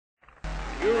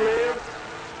You live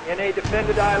in a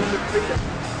defended island of freedom,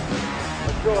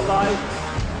 but your life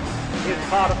is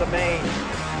part of the main.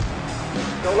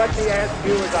 So let me ask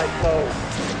you as I close,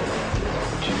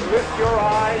 to lift your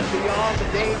eyes beyond the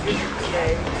dangers of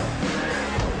today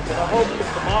to the hopes of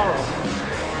tomorrow,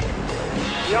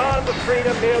 beyond the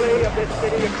freedom merely of this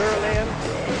city of Berlin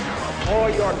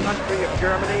or your country of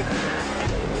Germany,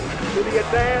 to the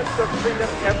advance of freedom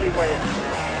everywhere,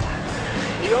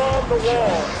 beyond the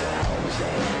wall,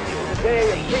 the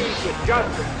day of peace with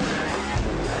justice,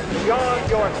 beyond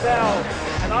yourselves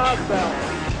and ourselves,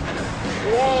 to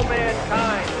all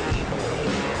mankind.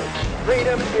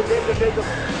 Freedom is indivisible,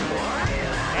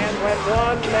 and when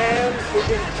one man is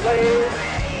enslaved,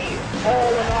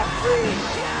 all are not free.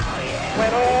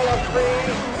 When all are free,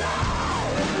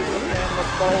 then we can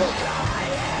look forward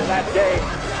to that day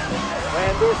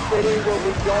when this city will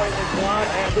be joined as one,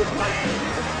 and this country,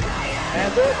 and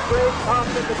this great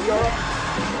continent of Europe,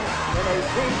 in a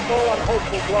peaceful and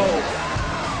hopeful globe.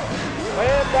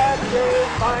 When that day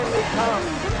finally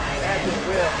comes, as it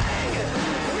will,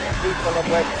 people of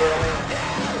West Berlin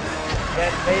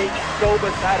can take sober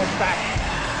satisfaction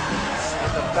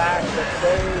in the fact that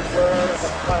they were at the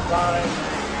front line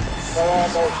for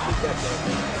almost 2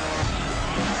 decades.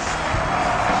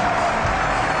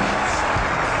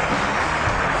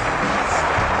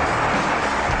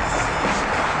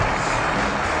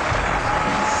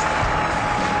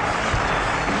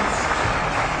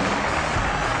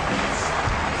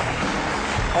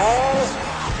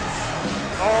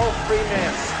 All free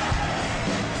men,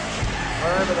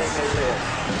 wherever they may live,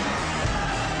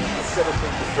 are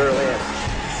citizens of Berlin.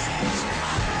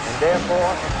 And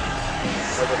therefore,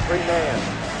 as a free man,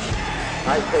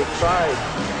 I take pride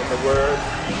in the word,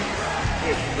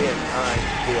 it's been time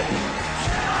to